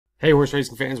Hey horse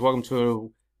racing fans, welcome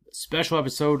to a special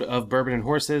episode of Bourbon and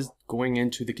Horses going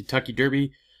into the Kentucky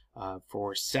Derby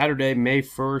for Saturday, May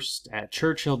 1st at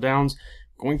Churchill Downs.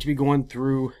 Going to be going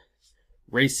through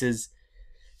races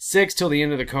 6 till the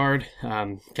end of the card,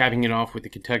 capping it off with the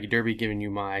Kentucky Derby, giving you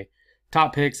my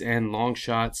top picks and long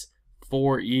shots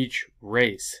for each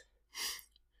race.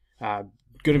 Going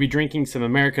to be drinking some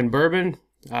American bourbon,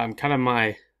 kind of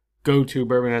my go-to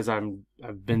bourbon as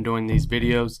I've been doing these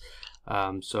videos.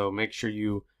 So make sure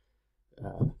you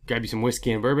grab you some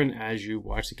whiskey and bourbon as you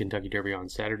watch the Kentucky Derby on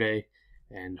Saturday,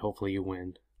 and hopefully you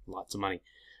win lots of money.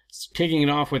 Kicking it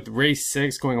off with race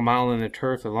 6, going a mile in the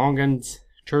turf, the Long Guns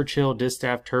Churchill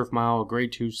Distaff Turf Mile,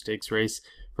 Grade 2 stakes race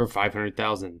for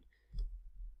 $500,000.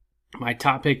 My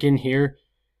top pick in here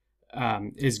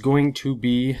is going to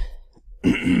be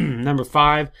number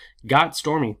 5, Got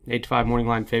Stormy, 8-5 morning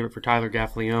line favorite for Tyler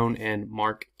Gaffalione and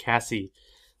Mark Casse.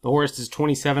 The horse is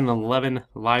 27-11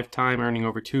 lifetime, earning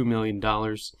over $2 million.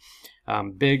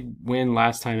 Big win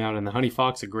last time out in the Honey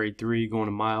Fox, a Grade 3, going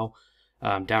a mile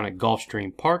down at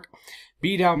Gulfstream Park.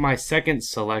 Beat out my second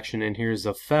selection, and here's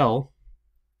a Fell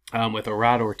with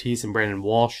Arad Ortiz and Brandon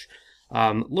Walsh.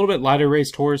 A little bit lighter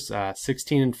raced horse,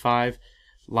 16-5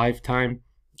 lifetime.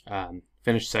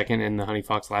 Finished second in the Honey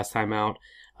Fox last time out.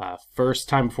 First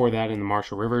time before that in the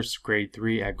Marshall Rivers, Grade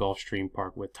 3 at Gulfstream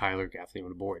Park with Tyler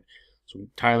Gaffalione aboard. So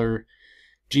Tyler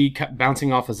G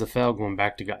bouncing off as a Fell, going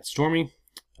back to Got Stormy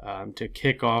to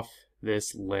kick off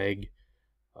this leg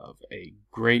of a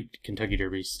great Kentucky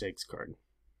Derby stakes card.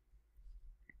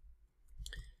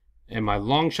 And my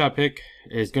long shot pick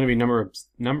is going to be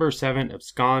number 7,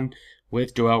 Abscond,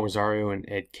 with Joel Rosario and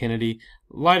Ed Kennedy.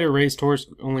 Lighter raced horse,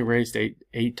 only raced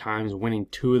eight times, winning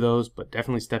 2 of those, but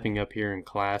definitely stepping up here in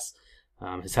class.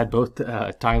 Has had both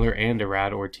Tyler and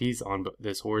Arad Ortiz on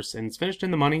this horse, and it's finished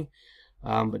in the money.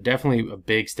 But definitely a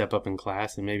big step up in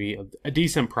class, and maybe a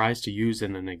decent price to use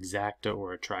in an exacta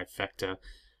or a trifecta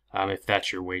if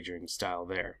that's your wagering style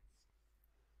there.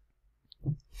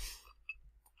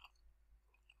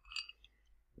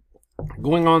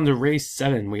 Going on to race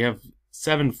 7, we have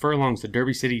 7 furlongs, the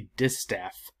Derby City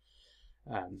Distaff,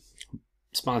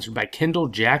 sponsored by Kendall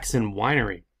Jackson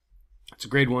Winery. It's a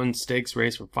Grade 1 stakes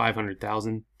race for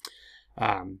 $500,000.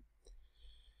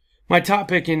 My top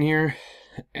pick in here,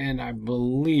 and I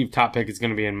believe top pick is going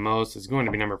to be in most, is going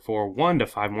to be number 4,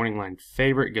 1-5 morning line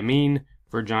favorite, Gamine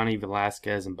for Johnny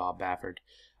Velasquez and Bob Baffert.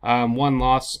 One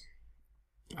loss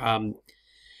in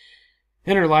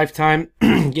her lifetime,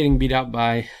 getting beat out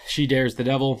by She Dares the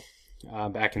Devil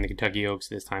back in the Kentucky Oaks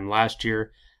this time last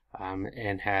year,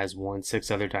 and has won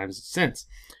 6 other times since.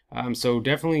 So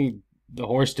definitely the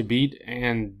horse to beat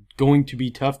and going to be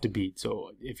tough to beat.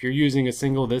 So if you're using a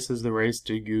single, this is the race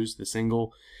to use the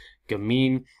single.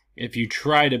 Gamine. If you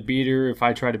try to beat her, if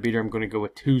I try to beat her, I'm going to go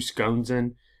with 2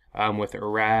 Sconzen with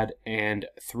Arad and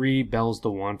 3 Bells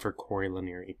the One for Corey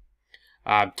Lanieri.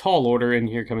 Tall order in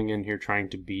here, coming in here trying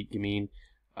to beat Gamine.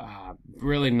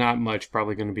 Really not much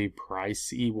probably going to be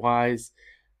pricey wise.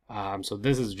 So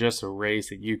this is just a race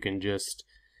that you can just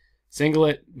single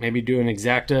it, maybe do an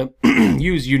exacta,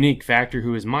 use Unique Factor,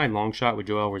 who is my long shot with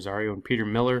Joel Rosario and Peter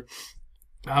Miller.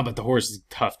 But the horse is a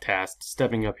tough task,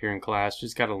 stepping up here in class,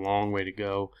 just got a long way to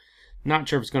go. Not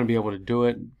sure if it's going to be able to do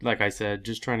it. Like I said,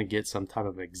 just trying to get some type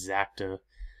of exacta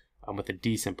with a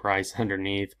decent price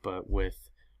underneath, but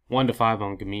with 1-5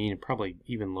 on Gamine, and probably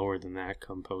even lower than that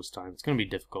come post time. It's going to be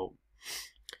difficult.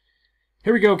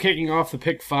 Here we go, kicking off the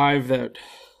pick 5 that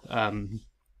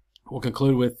we'll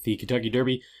conclude with the Kentucky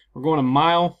Derby. We're going a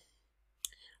mile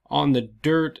on the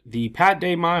dirt, the Pat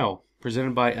Day Mile,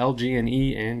 presented by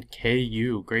LG&E and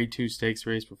KU. Grade 2 stakes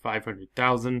race for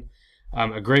 $500,000.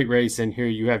 A great race, and here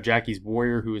you have Jackie's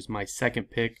Warrior, who is my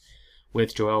second pick,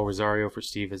 with Joel Rosario for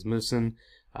Steve Asmussen.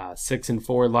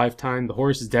 6-4 lifetime. The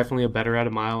horse is definitely a better at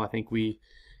a mile. I think we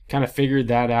kind of figured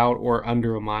that out, or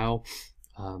under a mile,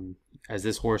 as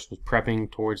this horse was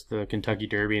prepping towards the Kentucky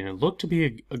Derby, and it looked to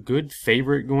be a good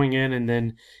favorite going in, and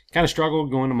then kind of struggled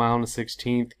going a mile and a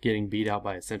 16th, getting beat out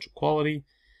by Essential Quality.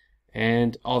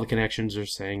 And all the connections are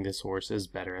saying this horse is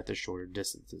better at the shorter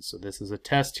distances. So this is a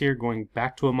test here, going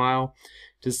back to a mile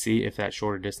to see if that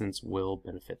shorter distance will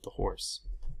benefit the horse.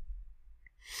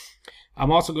 I'm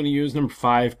also going to use number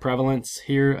 5, Prevalence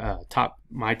here,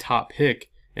 my top pick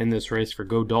in this race for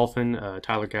Go Dolphin,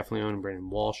 Tyler Gaffalione and Brandon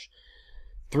Walsh.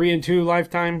 3-2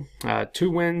 lifetime, 2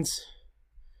 wins.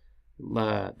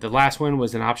 The last win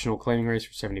was an optional claiming race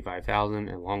for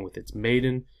 $75,000, along with its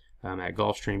maiden at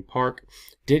Gulfstream Park.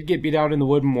 Did get beat out in the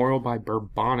Wood Memorial by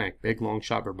Bourbonic, big long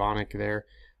shot Bourbonic there.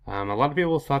 A lot of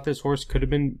people thought this horse could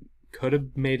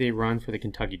have made a run for the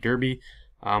Kentucky Derby.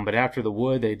 But after the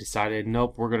Wood, they decided,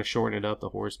 nope, we're going to shorten it up. The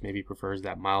horse maybe prefers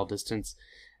that mile distance,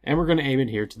 and we're going to aim it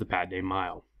here to the Pat Day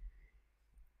Mile.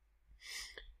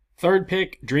 Third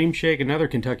pick, Dream Shake, another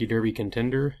Kentucky Derby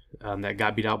contender that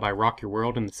got beat out by Rock Your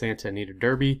World in the Santa Anita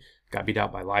Derby, got beat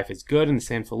out by Life is Good in the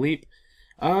San Felipe.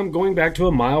 Going back to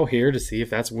a mile here to see if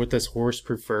that's what this horse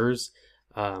prefers.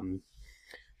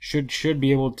 Should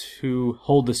be able to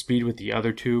hold the speed with the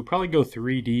other two. Probably go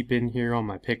 3 deep in here on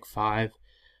my pick 5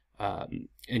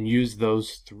 and use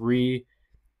those 3.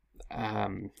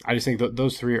 I just think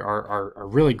those 3 are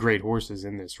really great horses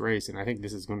in this race, and I think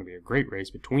this is going to be a great race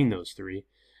between those 3.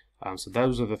 So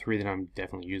those are the 3 that I'm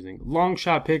definitely using. Long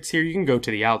shot picks here, you can go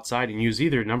to the outside and use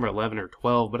either number 11 or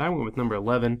 12, but I went with number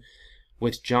 11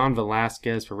 with John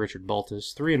Velasquez for Richard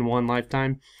Baltus. 3-1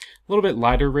 lifetime. A little bit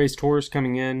lighter raced horse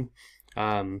coming in.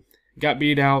 Got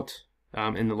beat out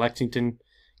in the Lexington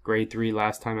grade 3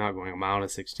 last time out, going a mile and a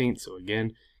 16th. So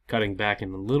again, cutting back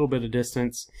in a little bit of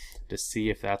distance to see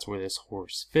if that's where this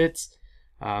horse fits.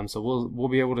 So we'll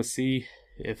be able to see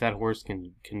if that horse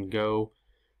can go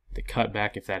the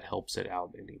cutback, if that helps it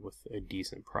out with a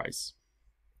decent price.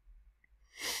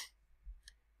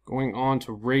 Going on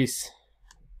to race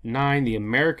 9, the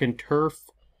American Turf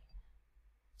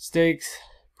Stakes,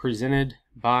 presented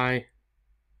by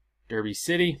Derby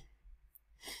City.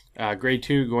 Grade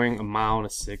 2, going a mile and a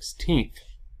 16th.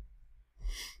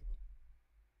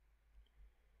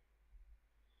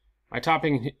 My top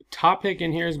pick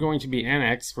in here is going to be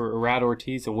Annex for Arad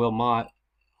Ortiz and Will Mott.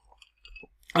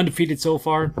 Undefeated so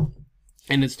far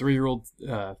in its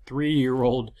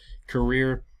three-year-old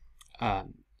career.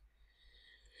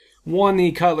 Won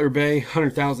the Cutler Bay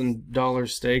 $100,000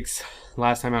 stakes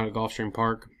last time out at Gulfstream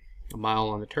Park, a mile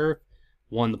on the turf.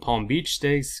 Won the Palm Beach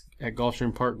Stakes at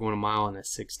Gulfstream Park, going a mile and a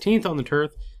 16th on the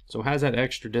turf. So has that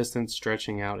extra distance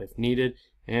stretching out if needed,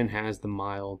 and has the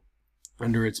mile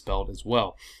under its belt as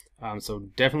well. So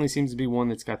definitely seems to be one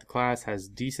that's got the class, has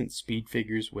decent speed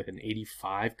figures with an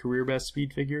 85 career best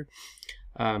speed figure.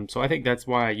 So I think that's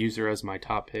why I used her as my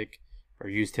top pick, or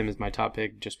used him as my top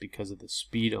pick, just because of the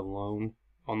speed alone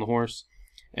on the horse.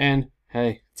 And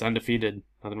hey, it's undefeated.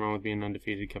 Nothing wrong with being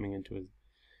undefeated coming into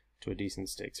a decent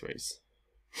stakes race.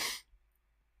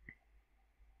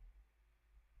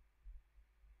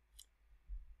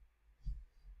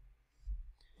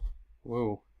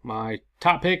 Whoa. My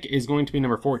top pick is going to be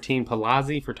number 14,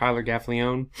 Palazzi for Tyler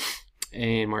Gaffalione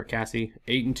and Mark Casse.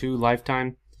 8-2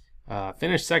 lifetime.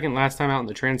 Finished second last time out in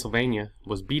the Transylvania.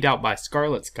 Was beat out by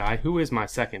Scarlet Sky, who is my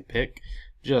second pick,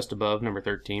 just above number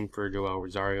 13 for Joel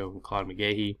Rosario and Claude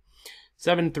McGahee.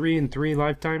 7-3-3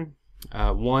 lifetime.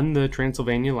 Won the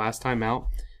Transylvania last time out.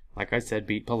 Like I said,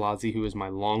 beat Palazzi, who is my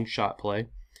long shot play.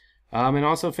 And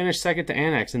also finished second to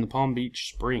Annex in the Palm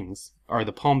Beach Springs, or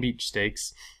the Palm Beach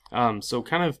Stakes. So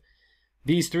kind of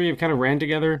these 3 have kind of ran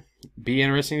together. Be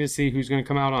interesting to see who's going to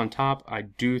come out on top. I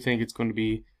do think it's going to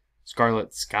be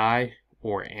Scarlet Sky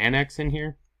or Annex in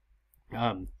here.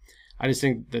 I just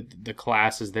think that the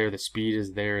class is there, the speed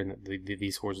is there, and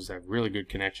these horses have really good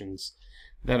connections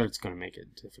that it's going to make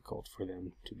it difficult for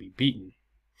them to be beaten.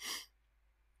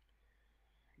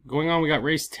 Going on, we got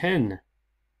race 10.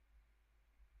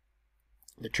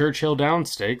 The Churchill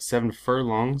Downs Stakes, 7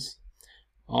 furlongs.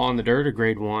 On the dirt, a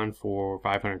grade 1 for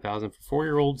 $500,000 for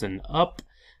 4-year-olds and up.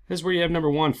 This is where you have number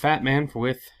 1, Fat Man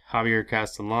with Javier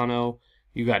Castellano.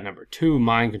 You got number 2,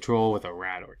 Mind Control with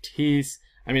Arad Ortiz.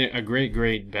 I mean, a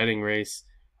great betting race.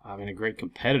 And a great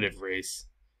competitive race,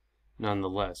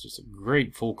 nonetheless. Just a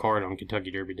great full card on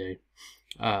Kentucky Derby Day.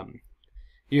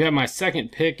 You have my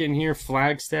second pick in here,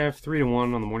 Flagstaff,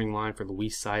 3-1 on the morning line for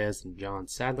Luis Saez and John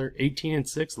Sadler.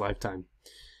 18-6 lifetime.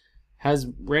 Has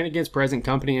ran against present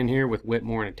company in here with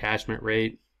Whitmore and attachment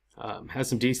rate. Has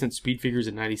some decent speed figures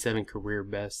at 97 career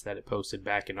best that it posted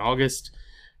back in August.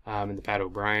 In the Pat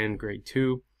O'Brien grade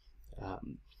 2.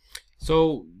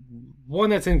 So one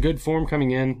that's in good form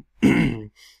coming in.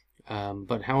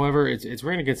 But however, it's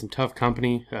ran against some tough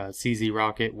company. CZ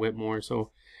Rocket, Whitmore.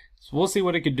 So we'll see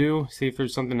what it could do. See if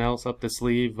there's something else up the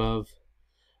sleeve of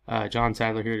John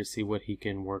Sadler here to see what he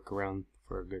can work around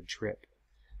for a good trip.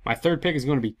 My third pick is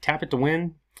going to be Tap It to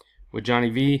Win with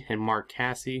Johnny V and Mark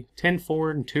Casse.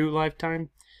 10-4-2 lifetime.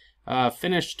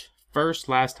 Finished first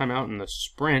last time out in the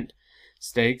Sprint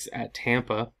Stakes at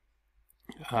Tampa.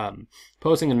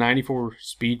 Posting a 94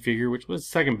 speed figure, which was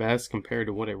second best compared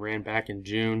to what it ran back in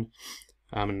June.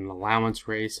 In an allowance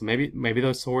race. Maybe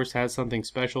this horse has something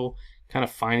special. Kind of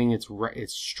finding its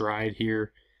stride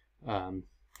here.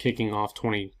 Kicking off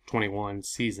 2021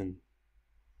 season.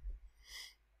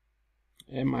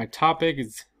 And my topic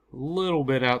is a little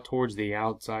bit out towards the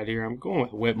outside here. I'm going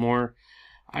with Whitmore.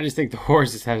 I just think the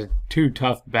horse has had two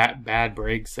tough bad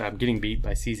breaks, getting beat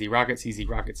by CZ Rocket. CZ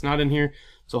Rocket's not in here.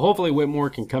 So hopefully Whitmore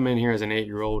can come in here as an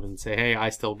 8-year-old and say, hey, I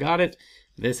still got it.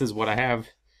 This is what I have.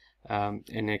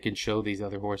 And it can show these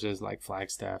other horses like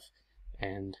Flagstaff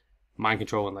and Mind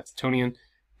Control and Lexingtonian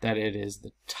that it is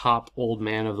the top old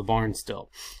man of the barn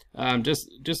still. Just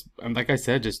like I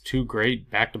said, just two great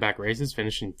back-to-back races,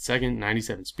 finishing second,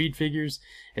 97 speed figures.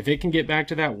 If it can get back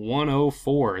to that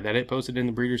 104 that it posted in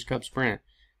the Breeders' Cup Sprint,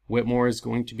 Whitmore is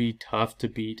going to be tough to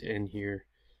beat in here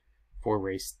for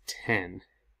race 10.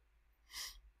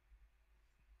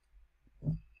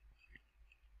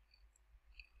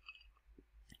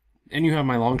 And you have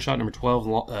my long shot number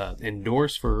 12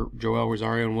 endorsed for Joel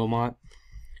Rosario and Wilmot.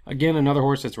 Again, another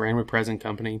horse that's ran with Present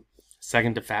Company.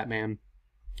 Second to Fat Man.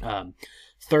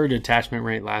 Third attachment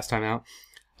rate last time out.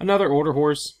 Another order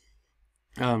horse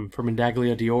from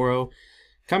Indaglia d'Oro.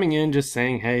 Coming in just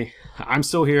saying, hey, I'm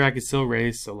still here. I can still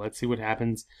race. So let's see what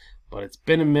happens. But it's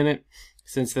been a minute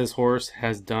since this horse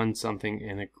has done something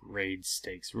in a grade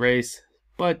stakes race.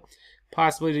 But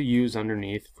possibly to use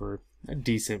underneath for a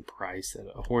decent price.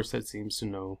 A horse that seems to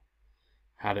know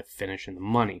how to finish in the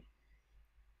money.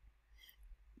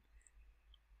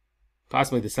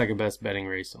 Possibly the second best betting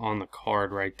race on the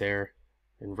card right there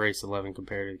in race 11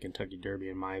 compared to the Kentucky Derby,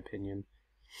 in my opinion.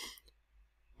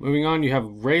 Moving on, you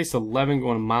have race 11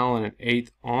 going a mile and an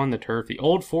eighth on the turf. The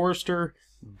Old Forester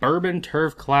Bourbon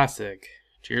Turf Classic.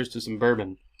 Cheers to some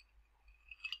bourbon.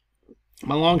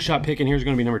 My long shot pick in here is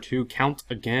going to be number 2, Count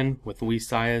Again, with Luis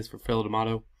Saez for Phil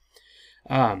D'Amato.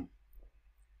 I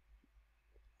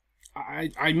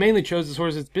mainly chose this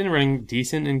horse. It's been running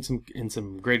decent in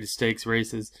some graded stakes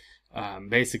races.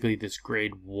 Basically this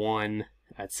grade 1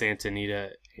 at Santa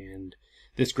Anita and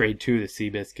this grade 2, the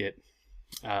Seabiscuit,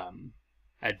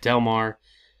 at Del Mar,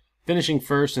 finishing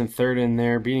first and third in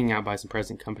there, beating out by some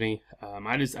Present Company.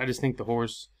 I just think the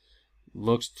horse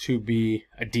looks to be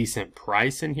a decent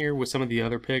price in here with some of the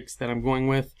other picks that I'm going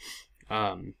with.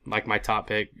 Like my top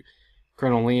pick,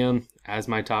 Colonel Liam, as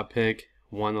my top pick,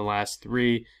 won the last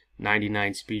 3.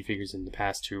 99 speed figures in the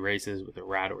past 2 races with a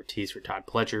Rad Ortiz for Todd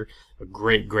Pletcher. A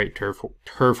great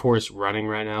turf horse running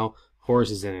right now.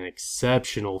 Horse is in an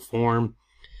exceptional form.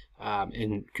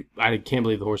 And I can't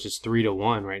believe the horse is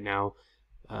 3-1 right now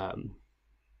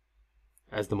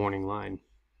as the morning line.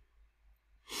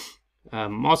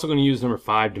 I'm also going to use number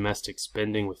 5, Domestic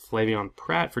Spending, with Flavion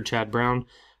Pratt for Chad Brown.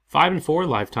 5-4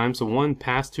 lifetime, so 1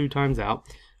 pass 2 times out.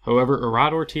 However,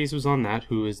 Rad Ortiz was on that,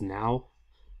 who is now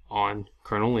on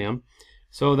Colonel Liam.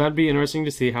 So that'd be interesting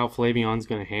to see how Flavion's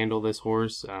going to handle this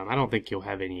horse. I don't think he'll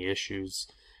have any issues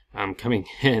coming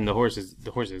in. The horse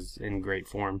is in great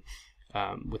form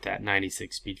with that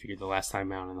 96 speed figure the last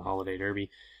time out in the Holiday Derby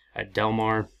at Del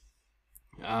Mar.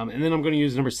 And then I'm going to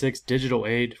use number 6, Digital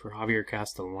Aid, for Javier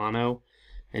Castellano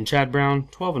and Chad Brown.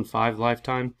 12-5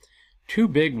 lifetime. 2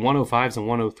 big 105s and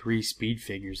 103 speed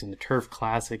figures in the Turf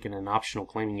Classic and an optional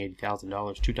claiming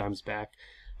 $80,000 2 times back.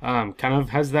 Kind of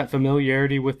has that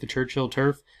familiarity with the Churchill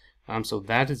Turf. So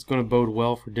that is going to bode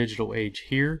well for Digital Age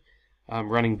here.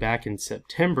 Running back in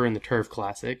September in the Turf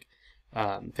Classic.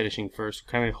 Finishing first.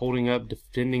 Kind of holding up,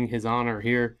 defending his honor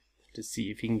here to see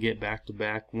if he can get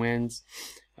back-to-back wins.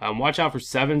 Watch out for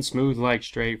 7, Smooth Like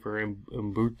Straight for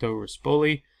Umberto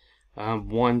Rispoli.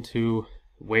 1 to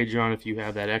wager on if you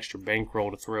have that extra bankroll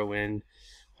to throw in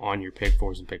on your pick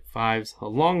 4s and pick 5s.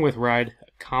 Along with Ride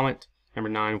Comet. Number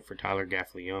 9 for Tyler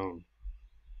Gaffleone.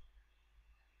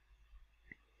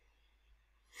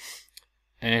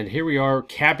 And here we are,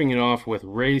 capping it off with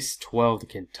race 12, the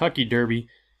Kentucky Derby,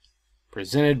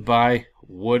 presented by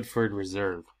Woodford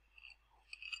Reserve.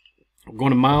 We're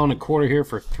going a mile and a quarter here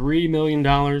for $3 million.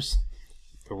 The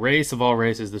race of all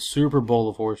races, the Super Bowl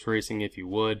of horse racing, if you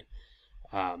would.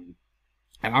 And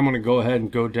I'm going to go ahead and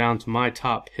go down to my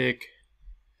top pick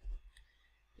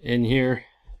in here.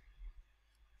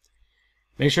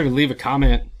 Make sure to leave a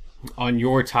comment on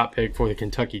your top pick for the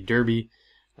Kentucky Derby.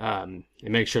 And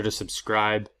make sure to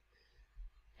subscribe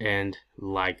and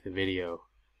like the video.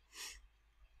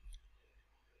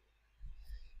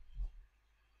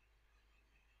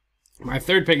 My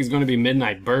third pick is going to be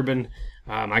Midnight Bourbon.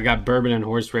 I got bourbon and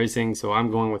horse racing, so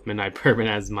I'm going with Midnight Bourbon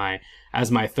as my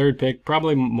third pick.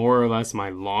 Probably more or less my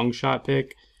long shot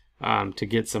pick to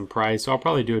get some price. So I'll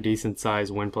probably do a decent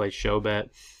size win play show bet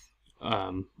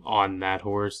on that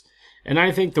horse. And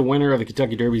I think the winner of the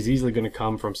Kentucky Derby is easily going to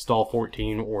come from stall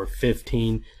 14 or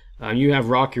 15. You have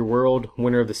Rock Your World,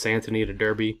 winner of the Santa Anita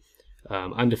Derby,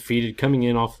 undefeated, coming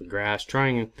in off the grass,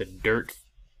 trying the dirt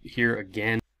here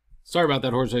again. Sorry about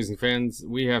that, horse racing fans.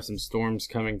 We have some storms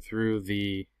coming through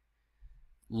the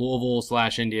Louisville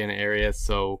 / Indiana area,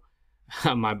 so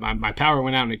my power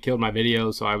went out and it killed my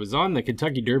video. So I was on the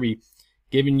Kentucky Derby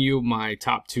giving you my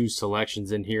top 2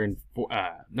 selections in here. And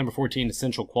number 14,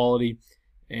 Essential Quality,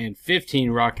 and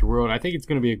 15, Rock Your World. I think it's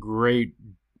going to be a great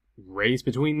race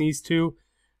between these two.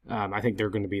 I think they're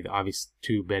going to be the obvious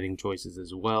 2 betting choices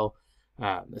as well.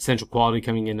 Essential Quality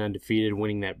coming in undefeated,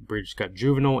 winning that Breeders' Cup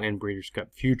Juvenile and Breeders' Cup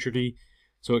Futurity.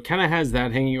 So it kind of has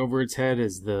that hanging over its head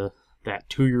as that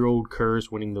 2-year-old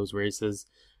curse, winning those races.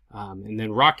 And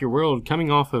then Rock Your World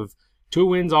coming off of 2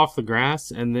 wins off the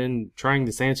grass and then trying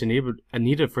the Santa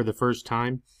Anita for the first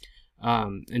time.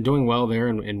 And doing well there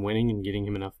and winning and getting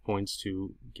him enough points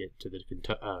to get to the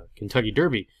Kentucky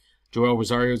Derby. Joel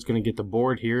Rosario is going to get the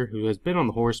board here, who has been on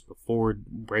the horse before,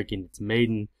 breaking its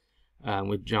maiden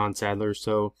with John Sadler.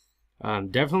 So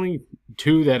definitely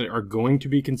 2 that are going to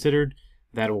be considered.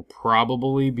 That will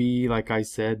probably be, like I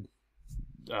said,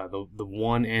 the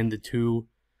 1 and the 2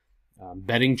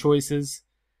 betting choices.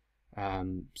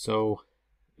 So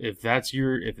if that's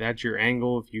your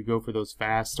angle, if you go for those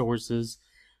fast horses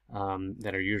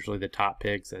that are usually the top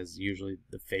picks, as usually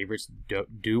the favorites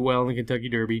do well in the Kentucky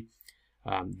Derby,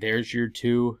 there's your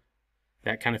 2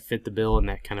 that kind of fit the bill and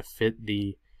that kind of fit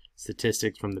the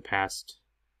statistics from the past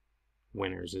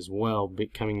winners as well,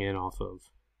 but coming in off of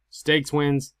stakes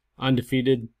wins,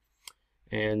 undefeated,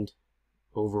 and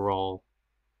overall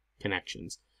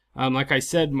connections. Like I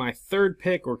said, my 3rd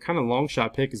pick, or kind of long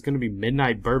shot pick, is going to be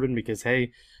Midnight Bourbon, because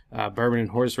hey, bourbon and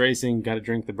horse racing, got to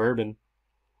drink the bourbon.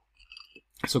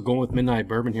 So going with Midnight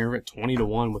Bourbon here at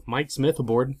 20-1 with Mike Smith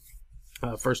aboard.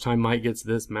 First time Mike gets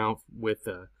this mount with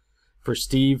for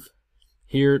Steve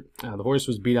here. The horse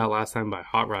was beat out last time by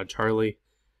Hot Rod Charlie,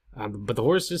 but the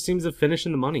horse just seems to finish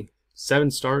in the money.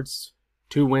 7 starts,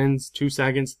 2 wins, 2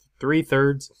 seconds, 3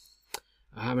 thirds,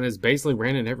 and has basically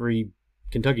ran in every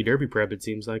Kentucky Derby prep, it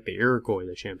seems like. The Iroquois,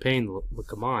 the Champagne, the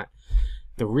Commott,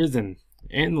 the Risen,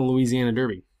 and the Louisiana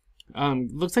Derby.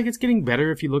 Looks like it's getting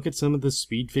better if you look at some of the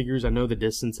speed figures. I know the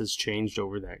distance has changed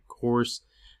over that course,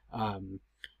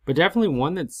 but definitely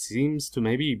one that seems to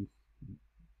maybe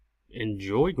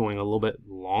enjoy going a little bit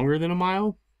longer than a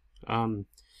mile,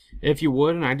 if you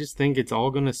would. And I just think it's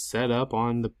all going to set up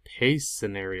on the pace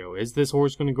scenario. Is this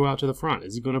horse going to go out to the front?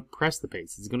 Is he going to press the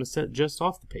pace? Is he going to set just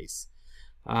off the pace?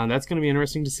 That's going to be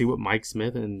interesting to see what Mike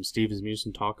Smith and Steve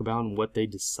Asmussen talk about and what they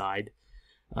decide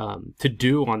to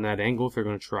do on that angle, if they're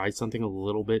going to try something a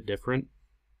little bit different.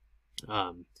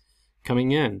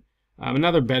 Coming in,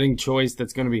 another betting choice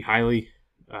that's going to be highly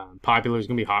popular is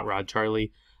going to be Hot Rod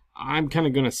Charlie. I'm kind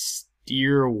of going to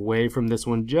steer away from this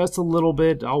one just a little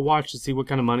bit. I'll watch to see what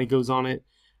kind of money goes on it,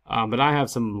 but I have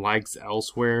some likes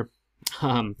elsewhere.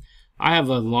 I have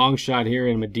a long shot here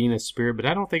in Medina Spirit, but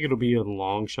I don't think it'll be a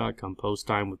long shot come post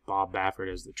time with Bob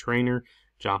Baffert as the trainer.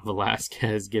 John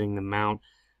Velasquez getting the mount.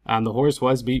 The horse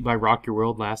was beat by Rock Your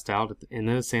World last out in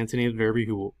the Santa Anita Derby,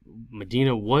 who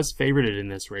Medina was favorited in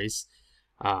this race.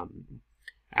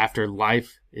 After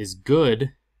Life is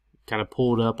Good kind of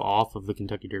pulled up off of the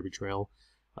Kentucky Derby trail,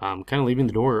 kind of leaving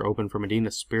the door open for Medina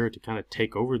Spirit to kind of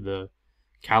take over the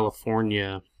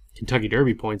California Kentucky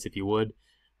Derby points, if you would.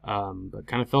 But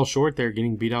kind of fell short there,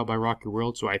 getting beat out by Rock Your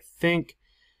World. So I think,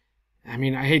 I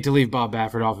hate to leave Bob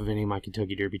Baffert off of any of my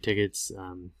Kentucky Derby tickets.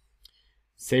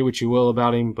 Say what you will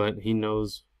about him, but he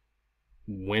knows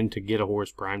when to get a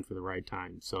horse primed for the right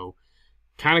time. So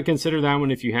kind of consider that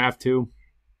one if you have to,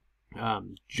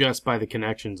 just by the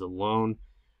connections alone.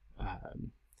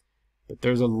 But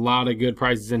there's a lot of good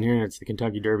prices in here, and it's the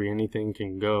Kentucky Derby. Anything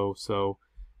can go. So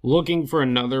looking for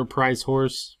another price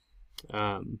horse,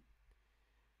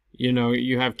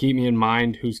 you have Keep Me in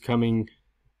Mind, who's coming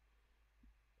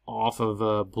off of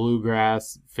a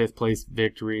Bluegrass 5th place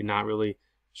victory, not really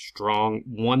strong.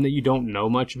 One that you don't know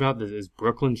much about is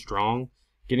Brooklyn Strong,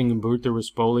 getting Umberto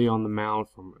Rispoli on the mount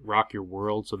from Rock Your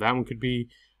World. So that one could be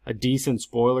a decent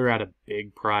spoiler at a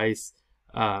big price.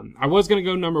 I was going to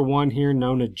go number 1 here,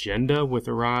 Known Agenda, with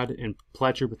Arad and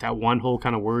Pletcher, but that one hole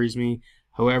kind of worries me.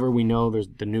 However, we know there's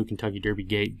the new Kentucky Derby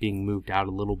gate being moved out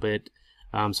a little bit.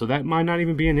 So that might not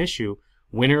even be an issue.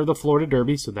 Winner of the Florida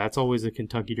Derby, so that's always a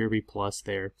Kentucky Derby plus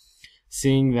there.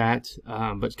 Seeing that,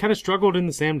 but kind of struggled in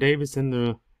the Sam Davis and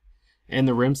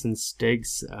the Remsen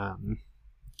Stakes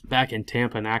back in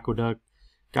Tampa and Aqueduct.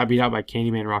 Got beat out by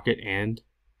Candyman Rocket, and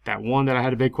that one that I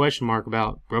had a big question mark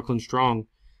about, Brooklyn Strong.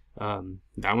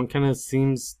 That one kind of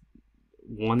seems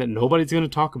one that nobody's going to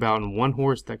talk about, and one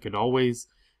horse that could always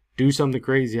do something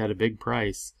crazy at a big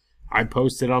price. I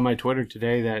posted on my Twitter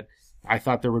today that I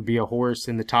thought there would be a horse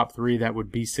in the top 3 that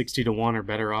would be 60-1 or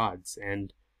better odds,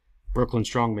 and Brooklyn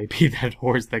Strong may be that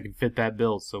horse that could fit that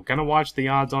bill. So kind of watch the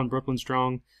odds on Brooklyn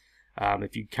Strong.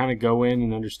 If you kind of go in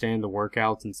and understand the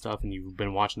workouts and stuff, and you've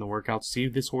been watching the workouts, see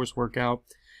this horse work out.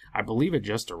 I believe it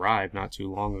just arrived not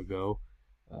too long ago,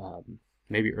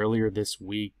 maybe earlier this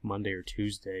week, Monday or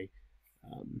Tuesday.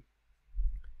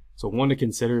 So one to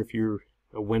consider if you're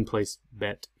a win place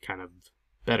bet kind of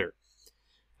better.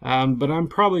 But I'm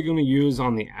probably going to use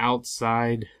on the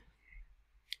outside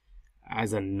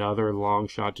as another long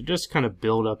shot to just kind of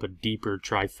build up a deeper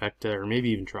trifecta, or maybe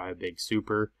even try a big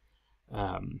super,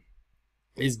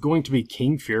 is going to be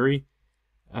King Fury.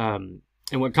 And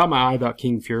what caught my eye about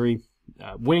King Fury,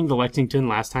 winning the Lexington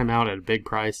last time out at a big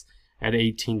price at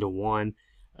 18-1,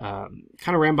 kind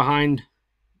of ran behind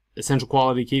Essential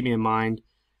Quality, Keep Me in Mind,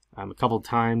 a couple of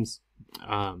times.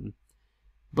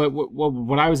 But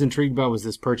what I was intrigued about was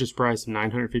this purchase price of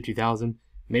 $950,000.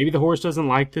 Maybe the horse doesn't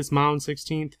like this mile and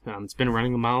 16th. It's been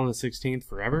running a mile and the 16th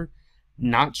forever.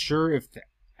 Not sure if the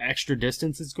extra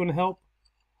distance is going to help.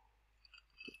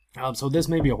 So this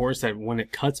may be a horse that when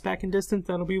it cuts back in distance,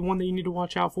 that'll be one that you need to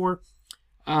watch out for.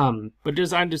 But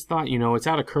I just thought, it's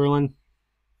out of Curlin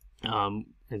and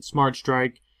Smart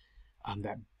Strike.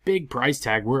 That big price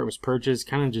tag where it was purchased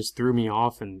kind of just threw me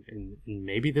off, and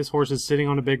maybe this horse is sitting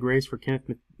on a big race for Kenneth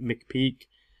McPeak.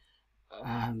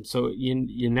 So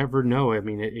you never know. I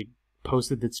mean, it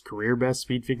posted its career best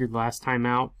speed figured last time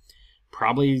out.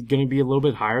 Probably going to be a little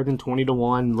bit higher than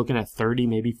 20-1, looking at 30,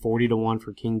 maybe 40-1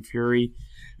 for King Fury.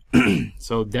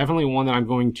 So definitely one that I'm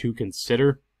going to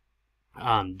consider.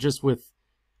 Just with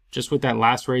that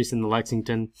last race in the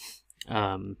Lexington,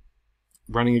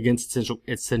 running against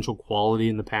essential Quality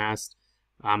in the past,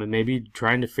 and maybe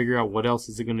trying to figure out what else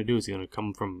is it going to do. Is it going to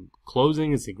come from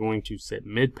closing? Is it going to sit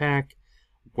mid-pack?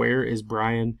 Where is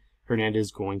Brian Hernandez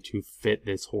going to fit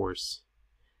this horse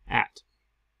at?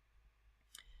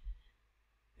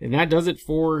 And that does it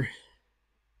for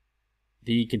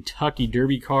the Kentucky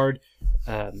Derby card,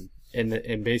 and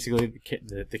basically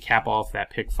the cap off that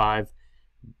pick 5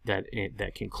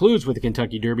 that concludes with the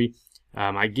Kentucky Derby.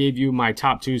 I gave you my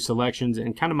top 2 selections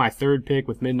and kind of my third pick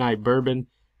with Midnight Bourbon,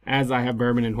 as I have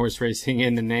bourbon and horse racing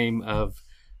in the name of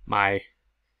my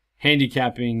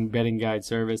handicapping betting guide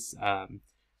service.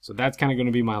 So that's kind of going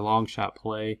to be my long shot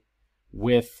play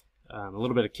with a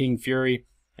little bit of King Fury.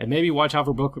 And maybe watch out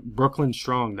for Brooklyn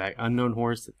Strong, that unknown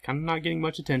horse that's kind of not getting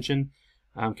much attention.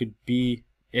 Could be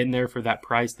in there for that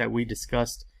price that we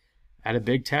discussed at a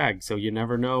big tag. So you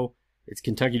never know. It's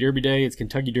Kentucky Derby Day. It's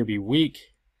Kentucky Derby week.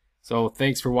 So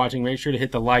thanks for watching. Make sure to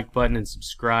hit the like button and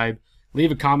subscribe.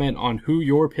 Leave a comment on who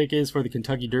your pick is for the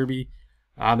Kentucky Derby.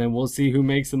 And we'll see who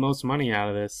makes the most money out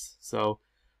of this. So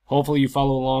hopefully you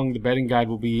follow along. The betting guide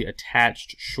will be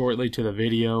attached shortly to the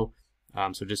video.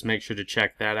 So just make sure to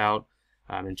check that out.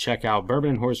 And check out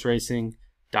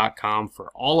bourbonandhorseracing.com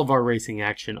for all of our racing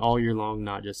action all year long,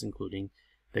 not just including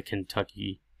the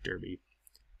Kentucky Derby.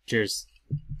 Cheers.